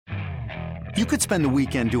You could spend the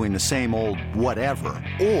weekend doing the same old whatever,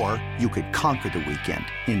 or you could conquer the weekend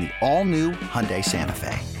in the all-new Hyundai Santa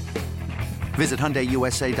Fe. Visit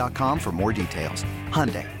HyundaiUSA.com for more details.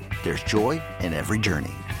 Hyundai, there's joy in every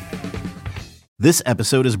journey. This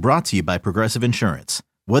episode is brought to you by Progressive Insurance.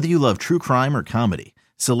 Whether you love true crime or comedy,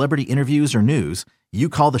 celebrity interviews or news, you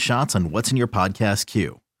call the shots on what's in your podcast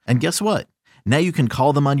queue. And guess what? Now you can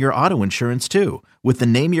call them on your auto insurance too with the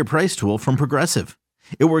Name Your Price tool from Progressive.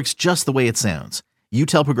 It works just the way it sounds. You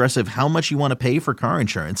tell Progressive how much you want to pay for car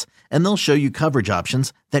insurance, and they'll show you coverage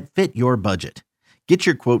options that fit your budget. Get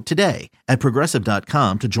your quote today at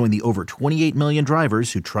Progressive.com to join the over 28 million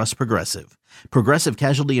drivers who trust Progressive. Progressive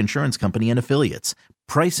Casualty Insurance Company and Affiliates.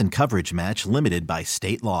 Price and coverage match limited by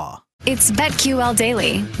state law. It's BetQL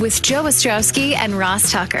Daily with Joe Ostrowski and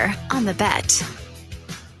Ross Tucker on the Bet.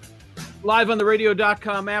 Live on the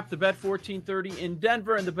radio.com app, the Bet 1430 in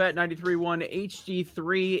Denver and the Bet 93.1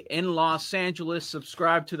 HD3 in Los Angeles.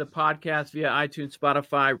 Subscribe to the podcast via iTunes,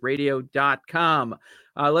 Spotify, radio.com.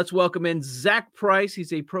 Let's welcome in Zach Price.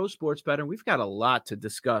 He's a pro sports bettor. We've got a lot to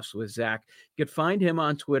discuss with Zach. You can find him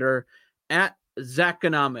on Twitter at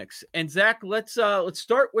Zachonomics. And Zach, let's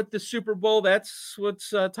start with the Super Bowl. That's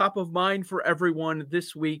what's top of mind for everyone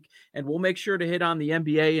this week. And we'll make sure to hit on the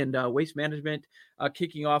NBA and waste management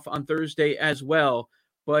kicking off on Thursday as well.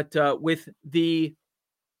 But with the,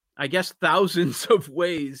 I guess, thousands of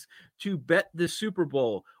ways to bet the Super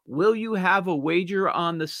Bowl, will you have a wager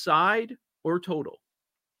on the side or total?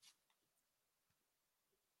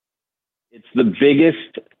 It's the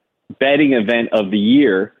biggest betting event of the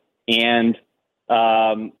year. And,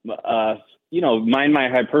 mind my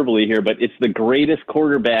hyperbole here, but it's the greatest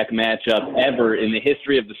quarterback matchup ever in the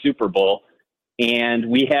history of the Super Bowl. And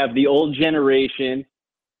we have the old generation,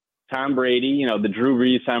 Tom Brady, the Drew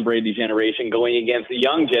Brees, Tom Brady generation going against the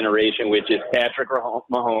young generation, which is Patrick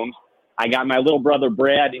Mahomes. I got my little brother,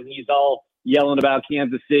 Brad, and he's all yelling about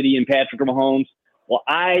Kansas City and Patrick Mahomes. Well,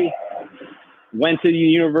 I went to the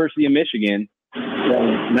University of Michigan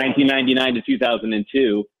from 1999 to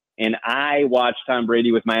 2002. And I watched Tom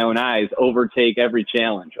Brady with my own eyes overtake every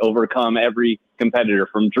challenge, overcome every competitor,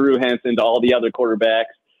 from Drew Henson to all the other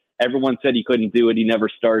quarterbacks. Everyone said he couldn't do it. He never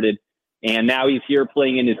started. And now he's here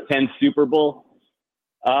playing in his 10th Super Bowl.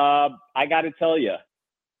 I got to tell you,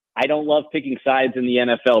 I don't love picking sides in the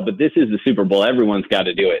NFL, but this is the Super Bowl. Everyone's got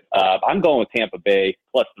to do it. I'm going with Tampa Bay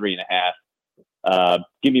plus 3.5.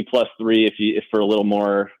 Give me plus 3 if for a little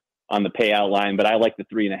more on the payout line, but I like the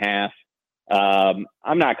 3.5.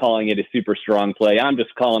 I'm not calling it a super strong play. I'm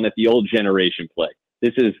just calling it the old generation play.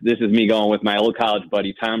 This is me going with my old college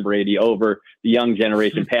buddy, Tom Brady, over the young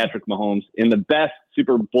generation, Patrick Mahomes, in the best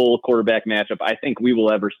Super Bowl quarterback matchup I think we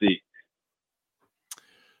will ever see.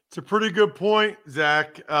 It's a pretty good point,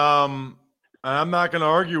 Zach. I'm not going to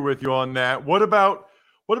argue with you on that. What about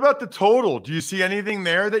the total? Do you see anything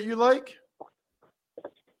there that you like?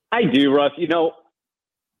 I do, Russ.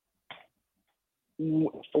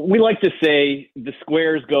 We like to say the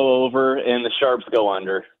squares go over and the sharps go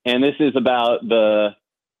under. And this is about the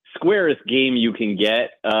squarest game you can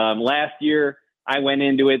get. Last year, I went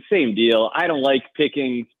into it, same deal. I don't like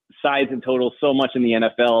picking sides and totals so much in the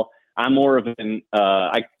NFL. I'm more of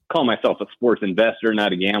I call myself a sports investor,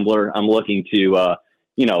 not a gambler. I'm looking to,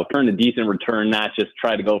 earn a decent return, not just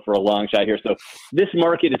try to go for a long shot here. So this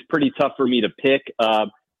market is pretty tough for me to pick.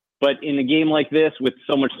 But in a game like this with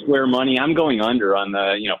so much square money, I'm going under on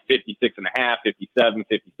the, 56.5, 57,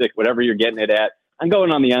 56, whatever you're getting it at. I'm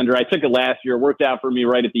going on the under. I took it last year, worked out for me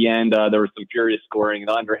right at the end. There was some furious scoring.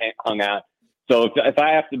 The under hung out. So if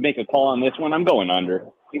I have to make a call on this one, I'm going under.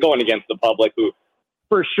 I'm going against the public, who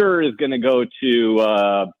for sure is going to go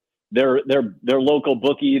to their local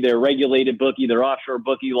bookie, their regulated bookie, their offshore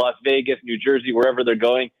bookie, Las Vegas, New Jersey, wherever they're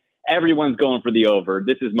going. Everyone's going for the over.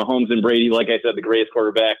 This is Mahomes and Brady, like I said, the greatest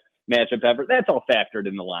quarterback matchup ever. That's all factored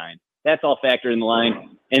in the line.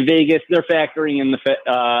 And Vegas, they're factoring in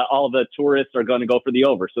all the tourists are going to go for the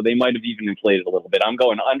over. So they might have even inflated a little bit. I'm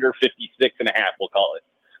going under 56.5, we'll call it.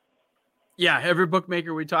 Yeah, every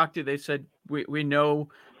bookmaker we talked to, they said, we know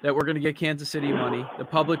that we're going to get Kansas City money. The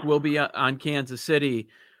public will be on Kansas City,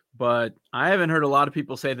 but I haven't heard a lot of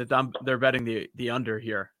people say that they're betting the under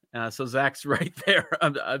here. So Zach's right there.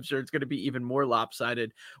 I'm sure it's going to be even more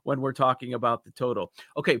lopsided when we're talking about the total.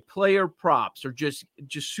 Okay, player props or just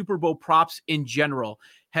Super Bowl props in general.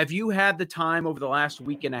 Have you had the time over the last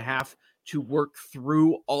week and a half to work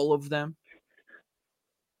through all of them?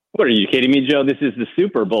 What, are you kidding me, Joe? This is the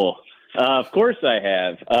Super Bowl. Of course I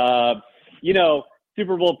have.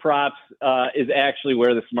 Super Bowl props is actually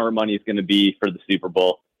where the smart money is going to be for the Super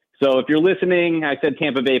Bowl. So if you're listening, I said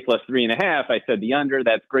Tampa Bay plus 3.5. I said the under.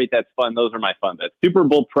 That's great. That's fun. Those are my fun bets. Super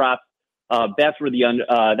Bowl props. That's where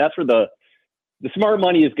the smart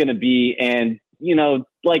money is going to be. And,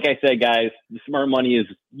 like I said, guys, the smart money is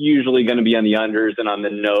usually going to be on the unders and on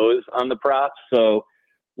the nose on the props. So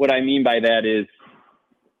what I mean by that is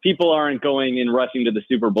people aren't going and rushing to the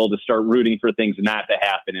Super Bowl to start rooting for things not to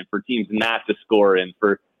happen and for teams not to score and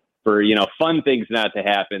for fun things not to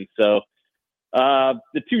happen. So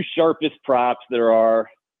the two sharpest props there are,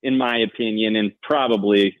 in my opinion, and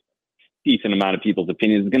probably decent amount of people's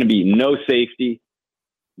opinions, is going to be no safety,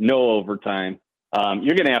 no overtime.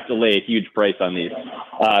 You're going to have to lay a huge price on these.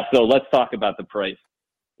 So let's talk about the price.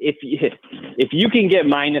 If you can get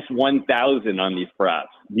minus 1,000 on these props,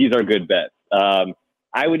 these are good bets.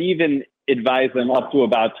 I would even advise them up to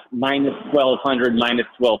about minus 1,200, minus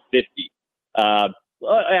 1,250.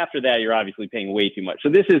 After that, you're obviously paying way too much. So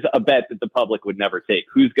this is a bet that the public would never take.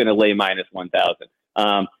 Who's going to lay minus 1,000?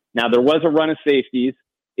 Now, there was a run of safeties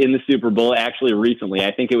in the Super Bowl actually recently.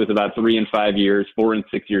 I think it was about 3 and 5 years, 4 and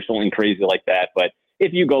 6 years, something crazy like that. But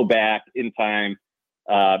if you go back in time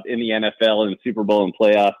in the NFL and Super Bowl and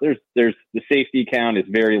playoffs, there's the safety count is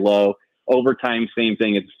very low. Overtime, same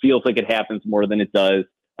thing. It feels like it happens more than it does.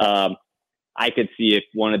 I could see if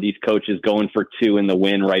one of these coaches going for 2 in the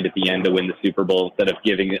win right at the end to win the Super Bowl instead of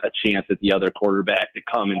giving a chance at the other quarterback to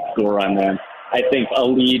come and score on them. I think a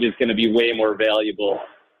lead is going to be way more valuable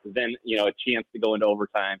than, a chance to go into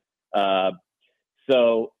overtime.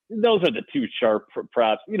 So those are the two sharp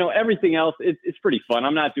props. Everything else, it's pretty fun.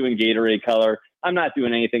 I'm not doing Gatorade color. I'm not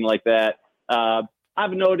doing anything like that.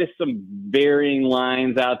 I've noticed some varying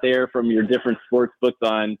lines out there from your different sports books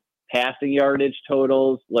on passing yardage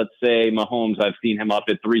totals. Let's say Mahomes, I've seen him up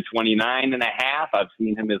at 329.5. I've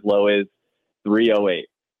seen him as low as 308.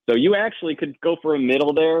 So you actually could go for a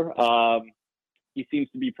middle there. He seems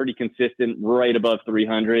to be pretty consistent, right above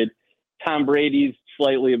 300. Tom Brady's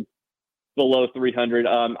slightly below 300.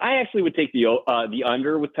 I actually would take the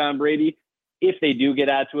under with Tom Brady. If they do get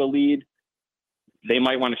out to a lead, they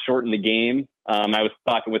might want to shorten the game. I was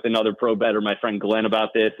talking with another pro bettor, my friend Glenn, about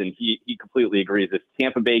this, and he completely agrees. If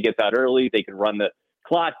Tampa Bay gets out early, they can run the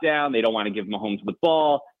clock down. They don't want to give Mahomes the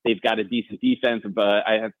ball. They've got a decent defense, but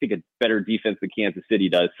I think a better defense than Kansas City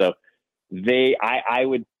does. So I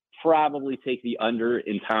would probably take the under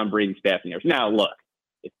in Tom Brady's passing yards. Now, look,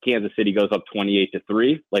 if Kansas City goes up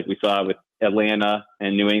 28-3, like we saw with Atlanta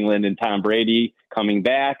and New England and Tom Brady coming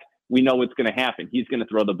back, we know what's going to happen. He's going to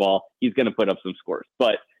throw the ball. He's going to put up some scores.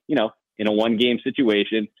 But, in a one-game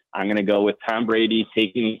situation, I'm going to go with Tom Brady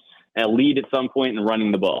taking a lead at some point and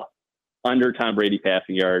running the ball. Under Tom Brady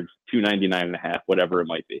passing yards, 299.5, whatever it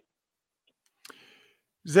might be.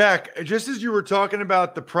 Zach, just as you were talking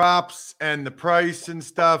about the props and the price and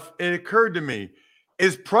stuff, it occurred to me,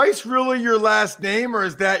 is Price really your last name or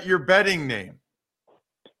is that your betting name?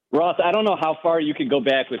 Ross, I don't know how far you could go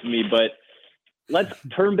back with me, but let's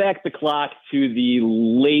turn back the clock to the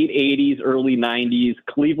late 80s, early 90s,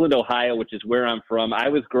 Cleveland, Ohio, which is where I'm from. I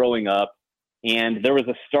was growing up, and there was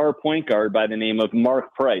a star point guard by the name of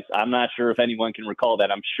Mark Price. I'm not sure if anyone can recall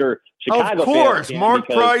that. I'm sure Chicago. Of course, Mark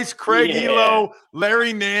Price, Craig Elo,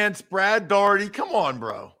 Larry Nance, Brad Daugherty. Come on,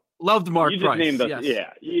 bro. Loved Mark Price.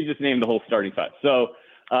 You just named the whole starting five. So,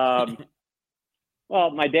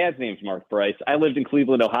 well, my dad's name's Mark Price. I lived in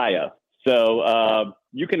Cleveland, Ohio. So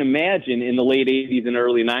you can imagine in the late 80s and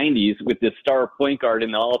early 90s with this star point guard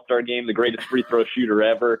in the All-Star game, the greatest free throw shooter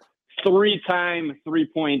ever, 3-time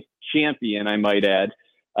three-point champion, I might add,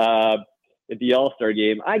 at the All-Star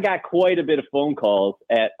game. I got quite a bit of phone calls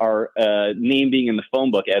at our name being in the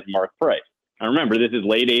phone book as Mark Price. I remember this is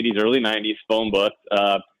late 80s, early 90s phone book.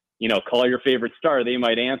 Call your favorite star, they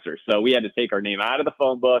might answer. So we had to take our name out of the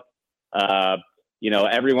phone book.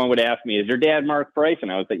 Everyone would ask me, is your dad Mark Price?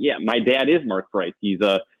 And I was like, yeah, my dad is Mark Price. He's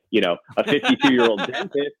a 52-year-old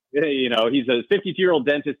dentist. He's a 52-year-old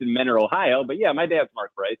dentist in Mentor, Ohio. But yeah, my dad's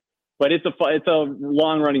Mark Price. But it's a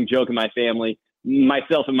long-running joke in my family.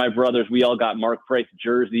 Myself and my brothers, we all got Mark Price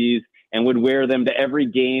jerseys and would wear them to every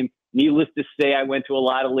game. Needless to say, I went to a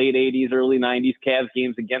lot of late 80s, early 90s Cavs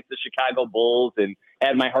games against the Chicago Bulls and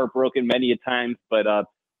had my heart broken many a times. But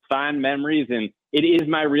fond memories, and it is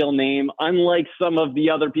my real name. Unlike some of the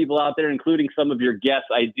other people out there, including some of your guests,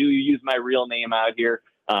 I do use my real name out here.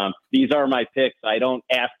 These are my picks. I don't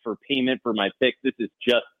ask for payment for my picks. This is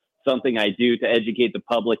just something I do to educate the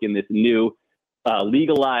public in this new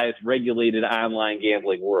legalized, regulated online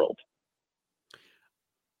gambling world.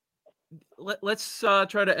 Let's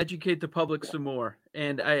try to educate the public some more.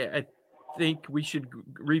 And I think we should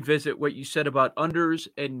revisit what you said about unders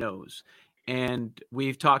and nos. And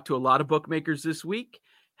we've talked to a lot of bookmakers this week,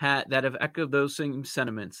 that have echoed those same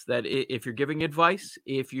sentiments, that if you're giving advice,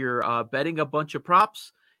 if you're betting a bunch of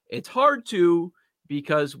props, it's hard to,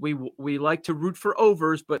 because we like to root for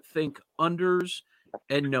overs, but think unders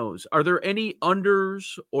and no's. Are there any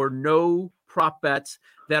unders or no prop bets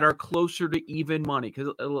that are closer to even money?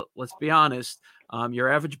 Because let's be honest, your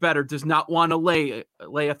average bettor does not want to lay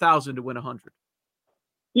 1,000 to win 100.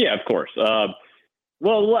 Yeah, of course.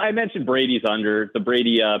 Well, I mentioned Brady's under, the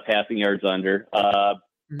Brady passing yards under.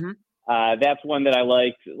 That's one that I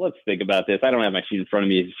liked. Let's think about this. I don't have my sheet in front of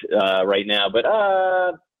me right now, but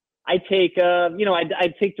I take,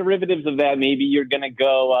 I'd take derivatives of that. Maybe you're going to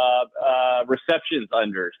go receptions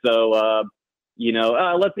under. So,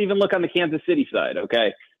 let's even look on the Kansas City side.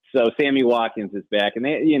 Okay. So Sammy Watkins is back, and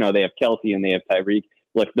they have Kelsey and they have Tyreek.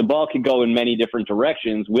 Look, the ball could go in many different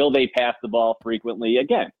directions. Will they pass the ball frequently?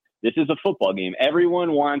 Again, this is a football game.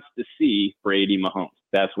 Everyone wants to see Brady Mahomes.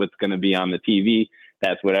 That's what's going to be on the TV.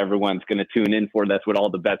 That's what everyone's going to tune in for. That's what all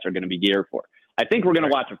the bets are going to be geared for. I think we're going to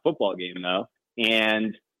watch a football game, though,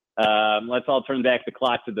 and let's all turn back the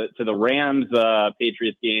clock to the Rams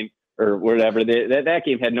Patriots game or whatever. That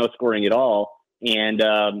game had no scoring at all, and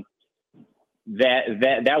that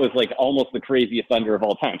was like almost the craziest under of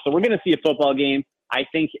all time. So we're going to see a football game. I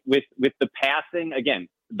think with the passing, again,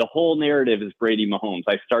 the whole narrative is Brady Mahomes.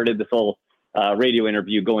 I started this whole radio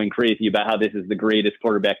interview going crazy about how this is the greatest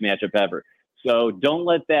quarterback matchup ever. So don't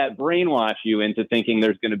let that brainwash you into thinking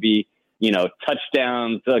there's going to be,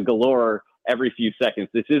 touchdowns galore every few seconds.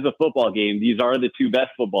 This is a football game. These are the two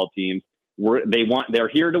best football teams. They're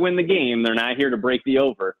here to win the game. They're not here to break the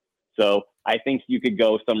over. So I think you could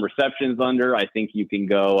go some receptions under. I think you can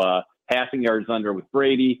go passing yards under with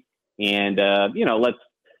Brady. And, I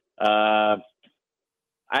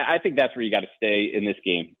think that's where you got to stay in this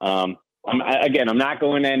game. I'm not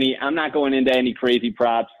going into any crazy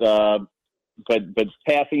props, but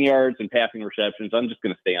passing yards and passing receptions, I'm just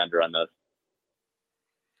going to stay under on those.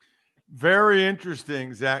 Very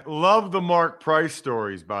interesting, Zach. Love the Mark Price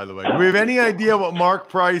stories, by the way. Do we have any idea what Mark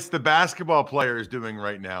Price, the basketball player, is doing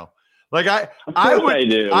right now? Like I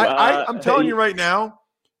do. I'm telling you right now,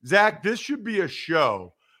 Zach, this should be a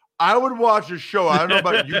show. I would watch a show, I don't know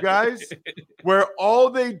about you guys, where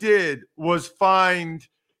all they did was find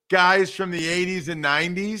guys from the 80s and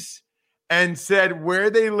 90s and said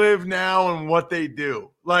where they live now and what they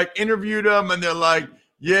do. Like interviewed them and they're like,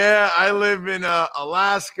 yeah, I live in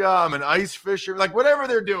Alaska. I'm an ice fisher. Like whatever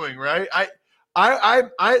they're doing, right? I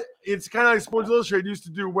it's kind of like Sports Illustrated used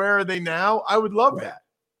to do Where Are They Now? I would love that.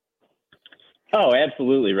 Oh,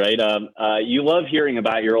 absolutely, right? You love hearing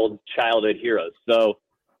about your old childhood heroes. So,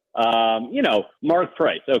 Mark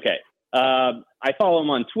Price. Okay. I follow him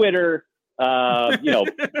on Twitter. I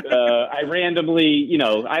randomly,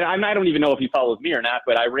 I don't even know if he follows me or not,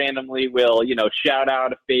 but I randomly will, shout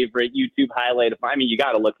out a favorite YouTube highlight. You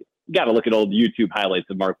got to look at old YouTube highlights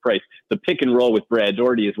of Mark Price. The pick and roll with Brad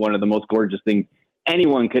Daugherty is one of the most gorgeous things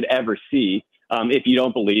anyone could ever see. If you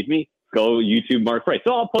don't believe me, go YouTube Mark Price.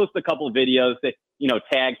 So I'll post a couple of videos that,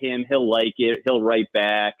 tag him. He'll like it. He'll write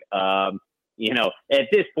back. At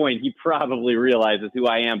this point, he probably realizes who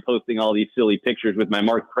I am posting all these silly pictures with my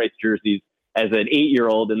Mark Price jerseys as an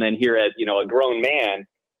 8-year-old and then here as, a grown man.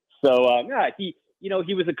 So, he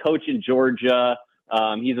was a coach in Georgia.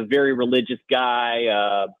 He's a very religious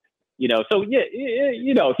guy. He's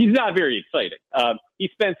not very exciting. He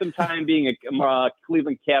spent some time being a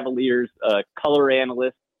Cleveland Cavaliers color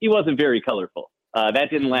analyst. He wasn't very colorful. That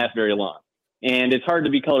didn't last very long. And it's hard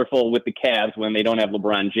to be colorful with the Cavs when they don't have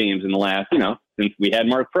LeBron James in the last, since we had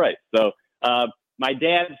Mark Price. So my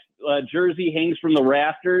dad's jersey hangs from the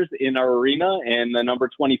rafters in our arena, and the number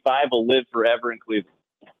 25 will live forever in Cleveland.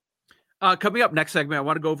 Coming up next segment, I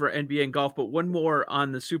want to go over NBA and golf, but one more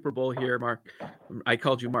on the Super Bowl here, Mark. I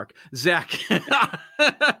called you Mark. Zach.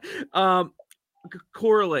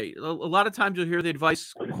 Correlate. A lot of times you'll hear the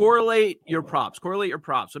advice, correlate your props,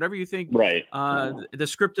 whatever you think right. The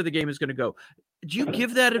script of the game is going to go. Do you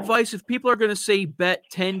give that advice if people are going to say bet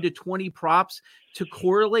 10 to 20 props to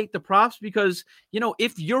correlate the props? Because,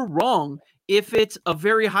 if you're wrong, if it's a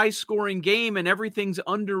very high scoring game and everything's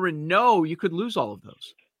under and no, you could lose all of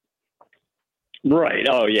those. Right.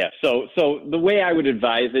 Oh, yeah. So the way I would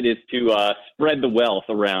advise it is to spread the wealth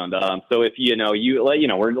around. So if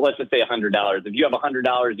let's just say $100. If you have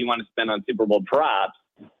 $100 you want to spend on Super Bowl props,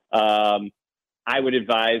 I would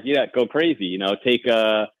advise, go crazy. Take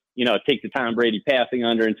the Tom Brady passing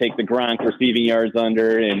under and take the Gronk receiving yards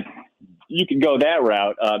under, and you can go that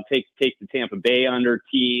route. Take the Tampa Bay under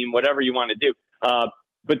team, whatever you want to do.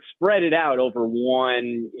 but spread it out over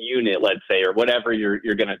one unit, let's say, or whatever you're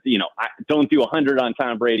going to, don't do 100 on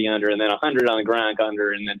Tom Brady under and then 100 on Gronk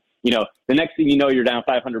under. And then, the next thing you know, you're down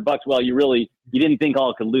 $500. Well, you didn't think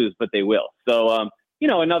all could lose, but they will. So,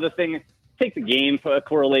 another thing, take the game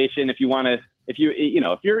correlation. If you want to, if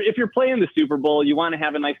you're playing the Super Bowl, you want to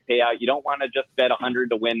have a nice payout. You don't want to just bet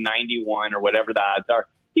 100 to win 91 or whatever the odds are.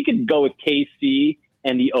 You could go with KC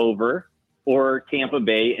and the over, or Tampa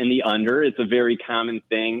Bay and the under. It's a very common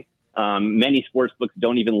thing. Many sports books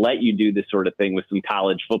don't even let you do this sort of thing with some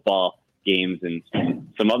college football games and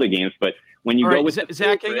some other games. But when you go with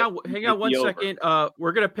Zach, hang on 1 second.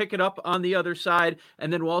 We're going to pick it up on the other side,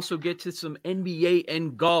 and then we'll also get to some NBA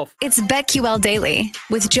and golf. It's BetQL Daily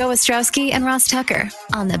with Joe Ostrowski and Ross Tucker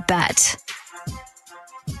on The Bet.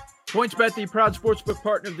 PointsBet, the proud sportsbook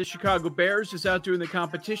partner of the Chicago Bears, is out doing the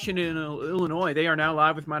competition in Illinois. They are now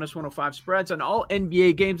live with -105 spreads on all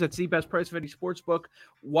NBA games. That's the best price of any sportsbook.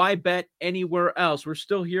 Why bet anywhere else? We're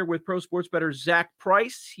still here with pro sports bettor Zach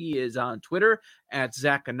Price. He is on Twitter at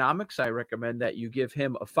Zachonomics. I recommend that you give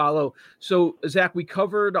him a follow. So, Zach, we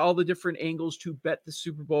covered all the different angles to bet the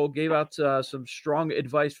Super Bowl, gave out some strong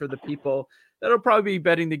advice for the people that'll probably be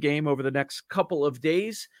betting the game over the next couple of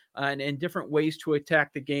days and different ways to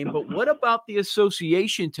attack the game. But what about the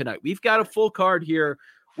association tonight? We've got a full card here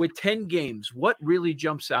with 10 games. What really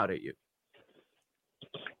jumps out at you?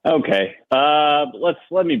 Okay.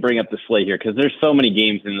 Let me bring up the slate here because there's so many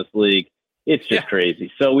games in this league. It's just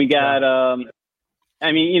crazy. So we got,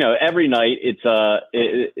 every night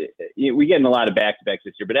we get in a lot of back-to-backs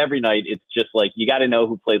this year, but every night it's just like, you got to know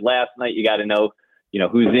who played last night. You got to know,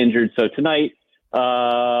 who's injured. So tonight,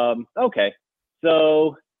 okay.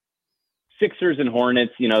 So Sixers and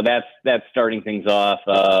Hornets, that's starting things off.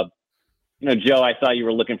 Joe, I saw you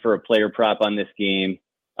were looking for a player prop on this game.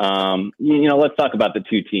 Let's talk about the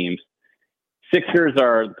two teams. Sixers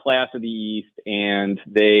are the class of the East, and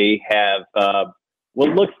they have what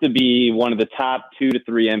looks to be one of the top 2 to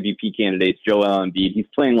 3 MVP candidates, Joel Embiid. He's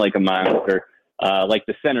playing like a monster, like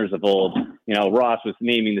the centers of old. Ross was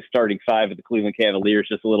naming the starting 5 of the Cleveland Cavaliers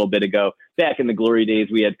just a little bit ago. Back in the glory days,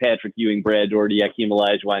 we had Patrick Ewing, Brad Daugherty, Hakeem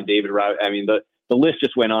Olajuwon, David Robert. The list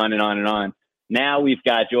just went on and on and on. Now we've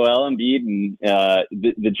got Joel Embiid and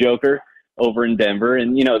the Joker over in Denver.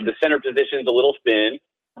 And, the center position is a little thin.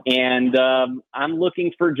 And I'm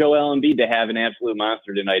looking for Joel Embiid to have an absolute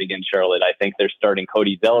monster tonight against Charlotte. I think they're starting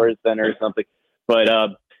Cody Zeller at center or something. But,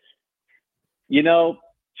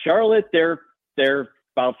 Charlotte, they're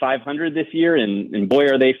about 500 this year, and boy,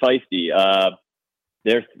 are they feisty.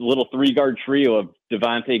 Their little 3-guard trio of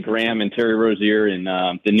Devontae Graham and Terry Rozier and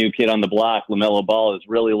the new kid on the block, LaMelo Ball, is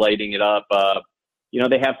really lighting it up.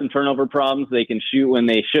 They have some turnover problems. They can shoot when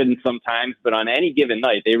they shouldn't sometimes, but on any given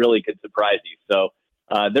night, they really could surprise you. So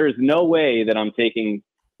there is no way that I'm taking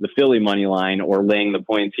the Philly money line or laying the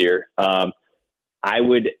points here. I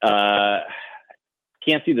would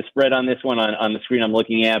can't see the spread on this one on the screen I'm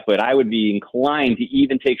looking at, but I would be inclined to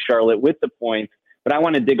even take Charlotte with the points, but I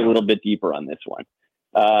want to dig a little bit deeper on this one.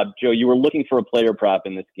 Joe, you were looking for a player prop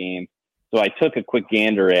in this game, so I took a quick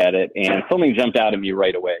gander at it, and something jumped out at me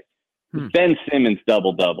right away. Ben Simmons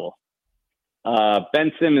double-double.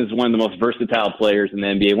 Ben Simmons is one of the most versatile players in the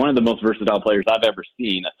NBA, one of the most versatile players I've ever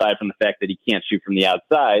seen, aside from the fact that he can't shoot from the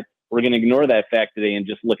outside. We're going to ignore that fact today and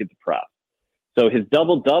just look at the prop. So his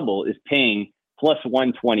double-double is paying plus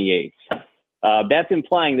 128. That's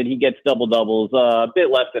implying that he gets double-doubles a bit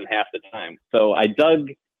less than half the time. So I dug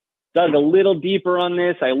a little deeper on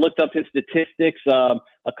this. I looked up his statistics.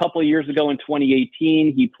 A couple of years ago in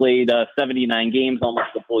 2018, he played 79 games, almost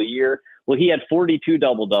a full year. Well, he had 42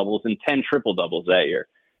 double-doubles and 10 triple-doubles that year.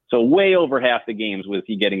 So way over half the games was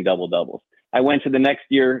he getting double-doubles. I went to the next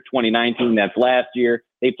year, 2019, that's last year.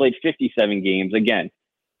 They played 57 games. Again,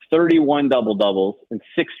 31 double-doubles and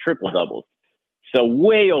 6 triple-doubles. So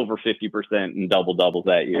way over 50% in double-doubles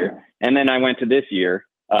that year. And then I went to this year.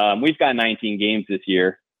 We've got 19 games this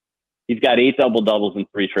year. He's got 8 double-doubles and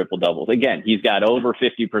 3 triple-doubles. Again, he's got over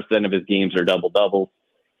 50% of his games are double-doubles.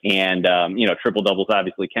 And, triple-doubles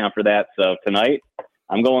obviously count for that. So tonight,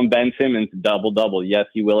 I'm going Ben Simmons double-double. Yes,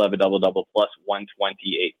 he will have a double-double plus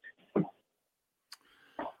 128.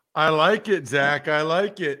 I like it, Zach. I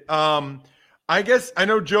like it. I guess I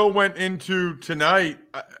know Joe went into tonight.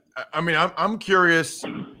 I'm curious,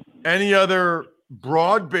 any other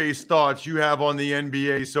broad-based thoughts you have on the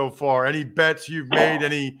NBA so far? Any bets you've made?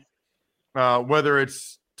 Any, whether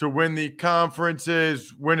it's to win the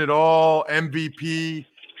conferences, win it all, MVP,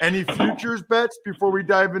 any futures bets before we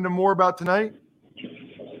dive into more about tonight?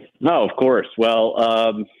 No, of course.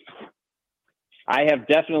 Well, I have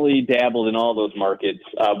definitely dabbled in all those markets,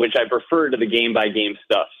 which I prefer to the game-by-game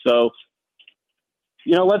stuff. So,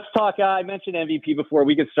 let's talk. I mentioned MVP before.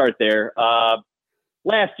 We could start there.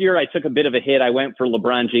 Last year, I took a bit of a hit. I went for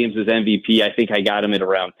LeBron James as MVP. I think I got him at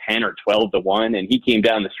around 10 or 12 to 1, and he came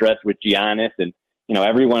down the stretch with Giannis. And,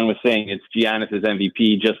 everyone was saying it's Giannis'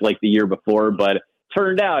 MVP just like the year before, but it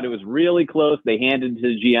turned out it was really close. They handed it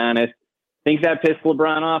to Giannis. I think that pissed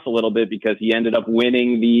LeBron off a little bit because he ended up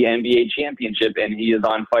winning the NBA championship, and he is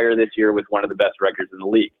on fire this year with one of the best records in the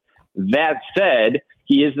league. That said,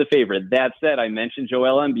 he is the favorite. That said, I mentioned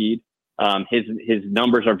Joel Embiid. His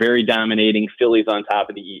numbers are very dominating. Philly's on top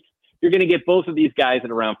of the East. You're going to get both of these guys at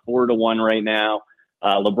around 4 to 1 right now.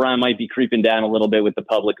 LeBron might be creeping down a little bit with the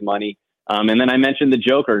public money. And then I mentioned the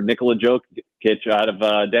Joker, Nikola Jokic out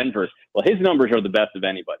of Denver. Well, his numbers are the best of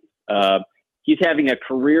anybody. He's having a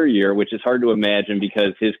career year, which is hard to imagine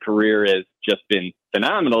because his career has just been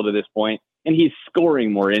phenomenal to this point, and he's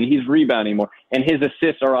scoring more and he's rebounding more, and his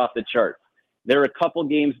assists are off the charts. They're a couple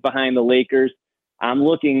games behind the Lakers. I'm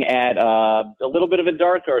looking at a little bit of a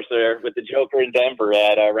dark horse there with the Joker in Denver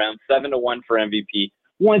at around 7 to 1 for MVP.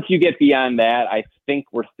 Once you get beyond that, I think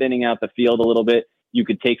we're thinning out the field a little bit. You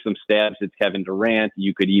could take some stabs at Kevin Durant.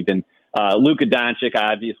 You could even Luka Doncic.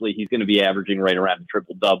 Obviously, he's going to be averaging right around a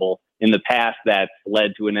triple-double. In the past, that's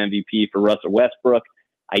led to an MVP for Russell Westbrook.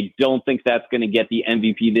 I don't think that's going to get the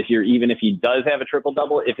MVP this year, even if he does have a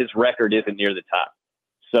triple-double, if his record isn't near the top.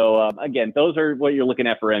 So, again, those are what you're looking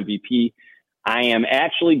at for MVP. I am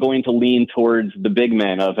actually going to lean towards the big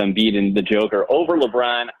men of Embiid and the Joker over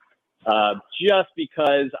LeBron, just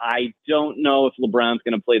because I don't know if LeBron's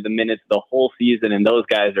going to play the minutes the whole season, and those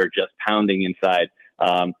guys are just pounding inside.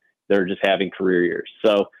 They're just having career years.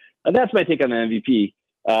 So that's my take on the MVP.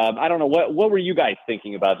 I don't know. What were you guys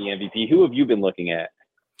thinking about the MVP? Who have you been looking at?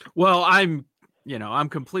 Well, I'm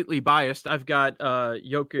completely biased. I've got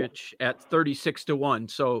Jokic at 36 to 1.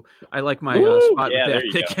 So I like my spot with that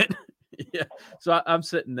ticket. Yeah. So I'm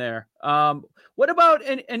sitting there. What about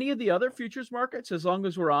any of the other futures markets, as long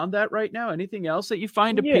as we're on that right now? Anything else that you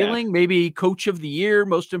find appealing? Yeah. Maybe coach of the year,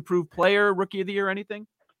 most improved player, rookie of the year, anything?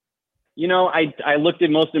 I looked at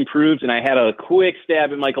most improved, and I had a quick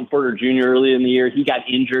stab at Michael Porter Jr. early in the year. He got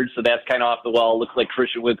injured, so that's kind of off the wall. Looks like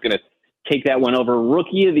Christian Wood's going to take that one over.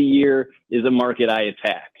 Rookie of the year is a market I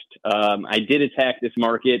attacked. I did attack this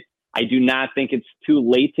market. I do not think it's too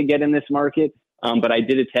late to get in this market, but I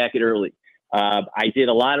did attack it early. I did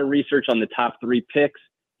a lot of research on the top 3 picks,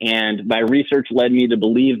 and my research led me to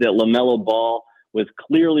believe that LaMelo Ball was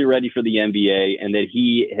clearly ready for the NBA and that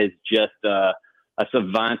he is just a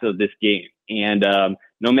savant of this game. And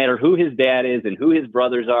no matter who his dad is and who his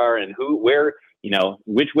brothers are and where,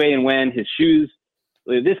 which way and when, his shoes,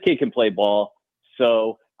 this kid can play ball.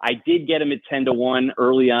 So I did get him at 10 to 1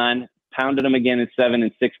 early on, pounded him again at 7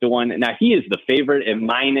 and 6 to 1. Now he is the favorite at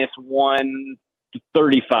minus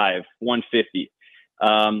 135, 150.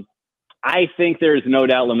 I think there's no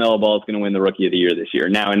doubt LaMelo Ball is going to win the Rookie of the Year this year.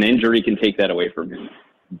 Now, an injury can take that away from him.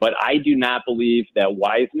 But I do not believe that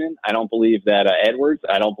Wiseman, I don't believe that Edwards,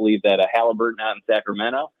 I don't believe that Halliburton out in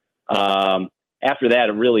Sacramento. After that,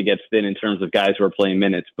 it really gets thin in terms of guys who are playing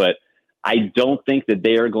minutes. But I don't think that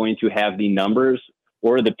they are going to have the numbers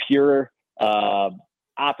or the pure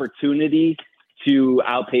opportunity to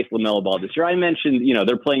outpace LaMelo Ball this year. I mentioned,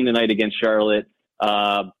 they're playing tonight against Charlotte.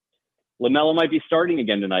 LaMelo might be starting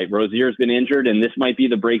again tonight. Rozier's been injured, and this might be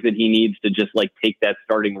the break that he needs to just take that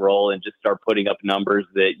starting role and just start putting up numbers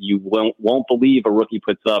that you won't believe a rookie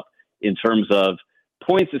puts up in terms of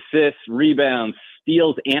points, assists, rebounds,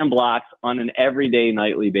 steals, and blocks on an everyday,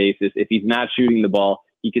 nightly basis. If he's not shooting the ball,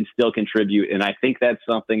 he can still contribute. And I think that's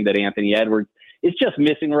something that Anthony Edwards is just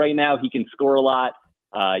missing right now. He can score a lot.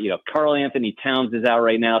 Karl Anthony Towns is out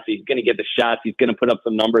right now, so he's going to get the shots. He's going to put up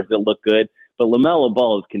some numbers that look good. But LaMelo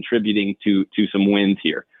Ball is contributing to some wins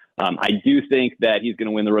here. I do think that he's going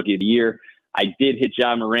to win the Rookie of the Year. I did hit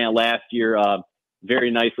Ja Morant last year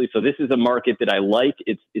very nicely. So this is a market that I like.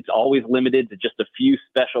 It's always limited to just a few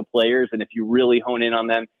special players. And if you really hone in on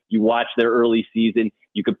them, you watch their early season,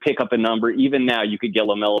 you could pick up a number. Even now, you could get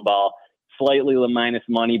LaMelo Ball slightly minus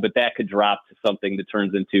money, but that could drop to something that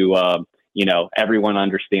turns into, everyone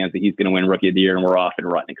understands that he's going to win Rookie of the Year and we're off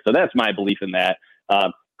and running. So that's my belief in that.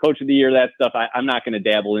 Coach of the Year, that stuff I'm not going to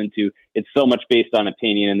dabble into. It's so much based on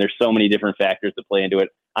opinion, and there's so many different factors that play into it.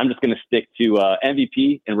 I'm just going to stick to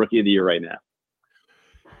MVP and Rookie of the Year right now.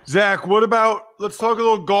 Zach, let's talk a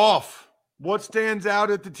little golf. What stands out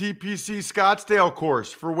at the TPC Scottsdale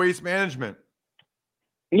course for Waste Management?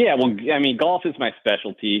 Yeah, well, golf is my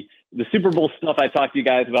specialty. the Super Bowl stuff I talked to you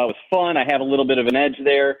guys about was fun. I have a little bit of an edge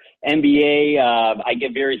there. NBA, I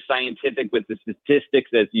get very scientific with the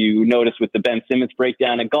statistics, as you notice with the Ben Simmons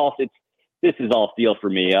breakdown. And golf, this is all feel for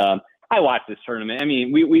me. I watch this tournament. I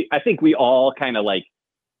mean, I think we all kind of like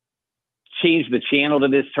change the channel to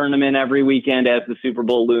this tournament every weekend as the Super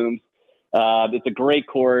Bowl looms. It's a great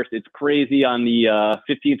course. It's crazy on the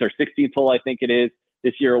 15th or 16th hole, I think it is.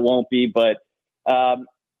 This year it won't be, but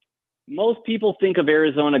most people think of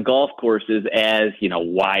Arizona golf courses as,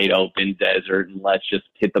 wide open desert and let's just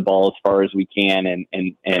hit the ball as far as we can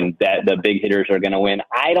and that the big hitters are going to win.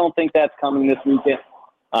 I don't think that's coming this weekend.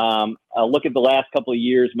 Look at the last couple of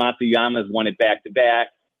years. Matsuyama's won it back-to-back.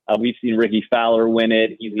 We've seen Ricky Fowler win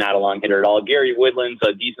it. He's not a long hitter at all. Gary Woodland's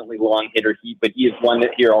a decently long hitter, but he has won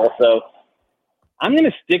it here also. I'm going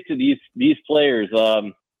to stick to these players.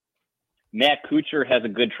 Matt Kuchar has a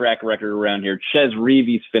good track record around here. Ches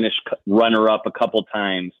Reeves finished runner-up a couple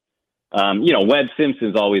times. Webb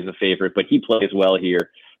Simpson's always a favorite, but he plays well here.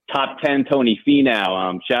 Top 10, Tony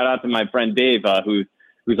Finau. Shout out to my friend Dave, who's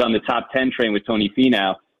on the top 10 train with Tony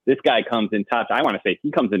Finau. This guy comes in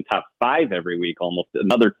he comes in top 5 every week, almost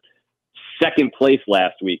another second place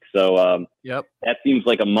last week. So that seems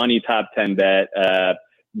like a money top 10 bet.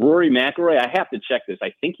 Rory McIlroy, I have to check this.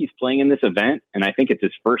 I think he's playing in this event, and I think it's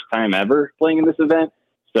his first time ever playing in this event.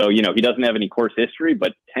 So, he doesn't have any course history,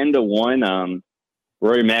 but 10-1,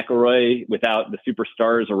 Rory McIlroy without the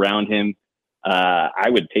superstars around him, I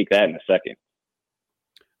would take that in a second.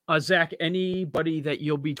 Zach, anybody that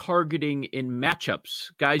you'll be targeting in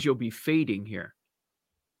matchups, guys you'll be fading here?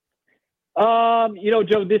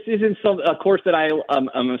 Joe, this isn't a course that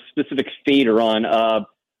I'm a specific fader on.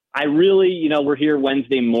 I really, we're here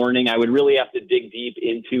Wednesday morning. I would really have to dig deep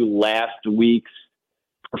into last week's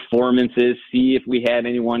performances, see if we had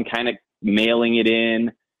anyone kind of mailing it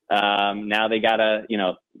in. Now they got to,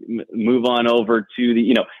 move on over to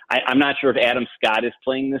the, I'm not sure if Adam Scott is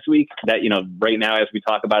playing this week. That, right now as we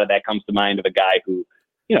talk about it, that comes to mind of a guy who,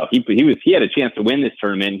 he had a chance to win this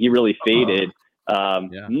tournament. He really faded.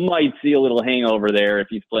 Might see a little hangover there if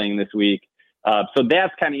he's playing this week. So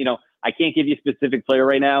that's kind of, I can't give you a specific player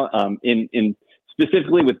right now. In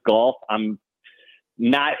specifically with golf, I'm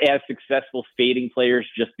not as successful fading players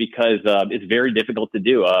just because it's very difficult to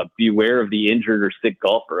do. Beware of the injured or sick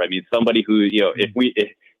golfer. I mean, somebody who, if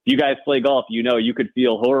you guys play golf, you could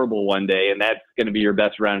feel horrible one day, and that's going to be your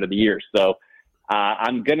best round of the year. So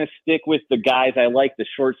I'm going to stick with the guys I like, the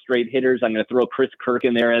short straight hitters. I'm going to throw Chris Kirk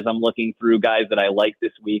in there as I'm looking through guys that I like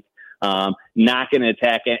this week. Not going to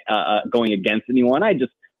attack going against anyone. I'm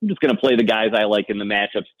just going to play the guys I like in the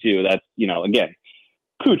matchups too. That's, again,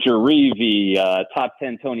 Kuchar, Reeve, top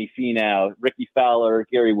 10 Tony Finau, Ricky Fowler,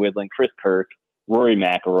 Gary Woodland, Chris Kirk, Rory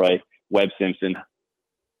McIlroy, Webb Simpson.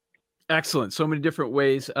 Excellent. So many different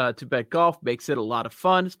ways to bet golf. Makes it a lot of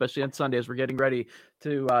fun, especially on Sunday as we're getting ready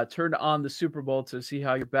to turn on the Super Bowl to see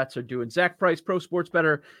how your bets are doing. Zach Price, Pro Sports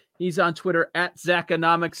Bettor. He's on Twitter at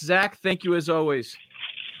Zachonomics. Zach, thank you as always.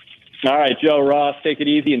 All right, Joe, Ross, take it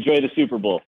easy. Enjoy the Super Bowl.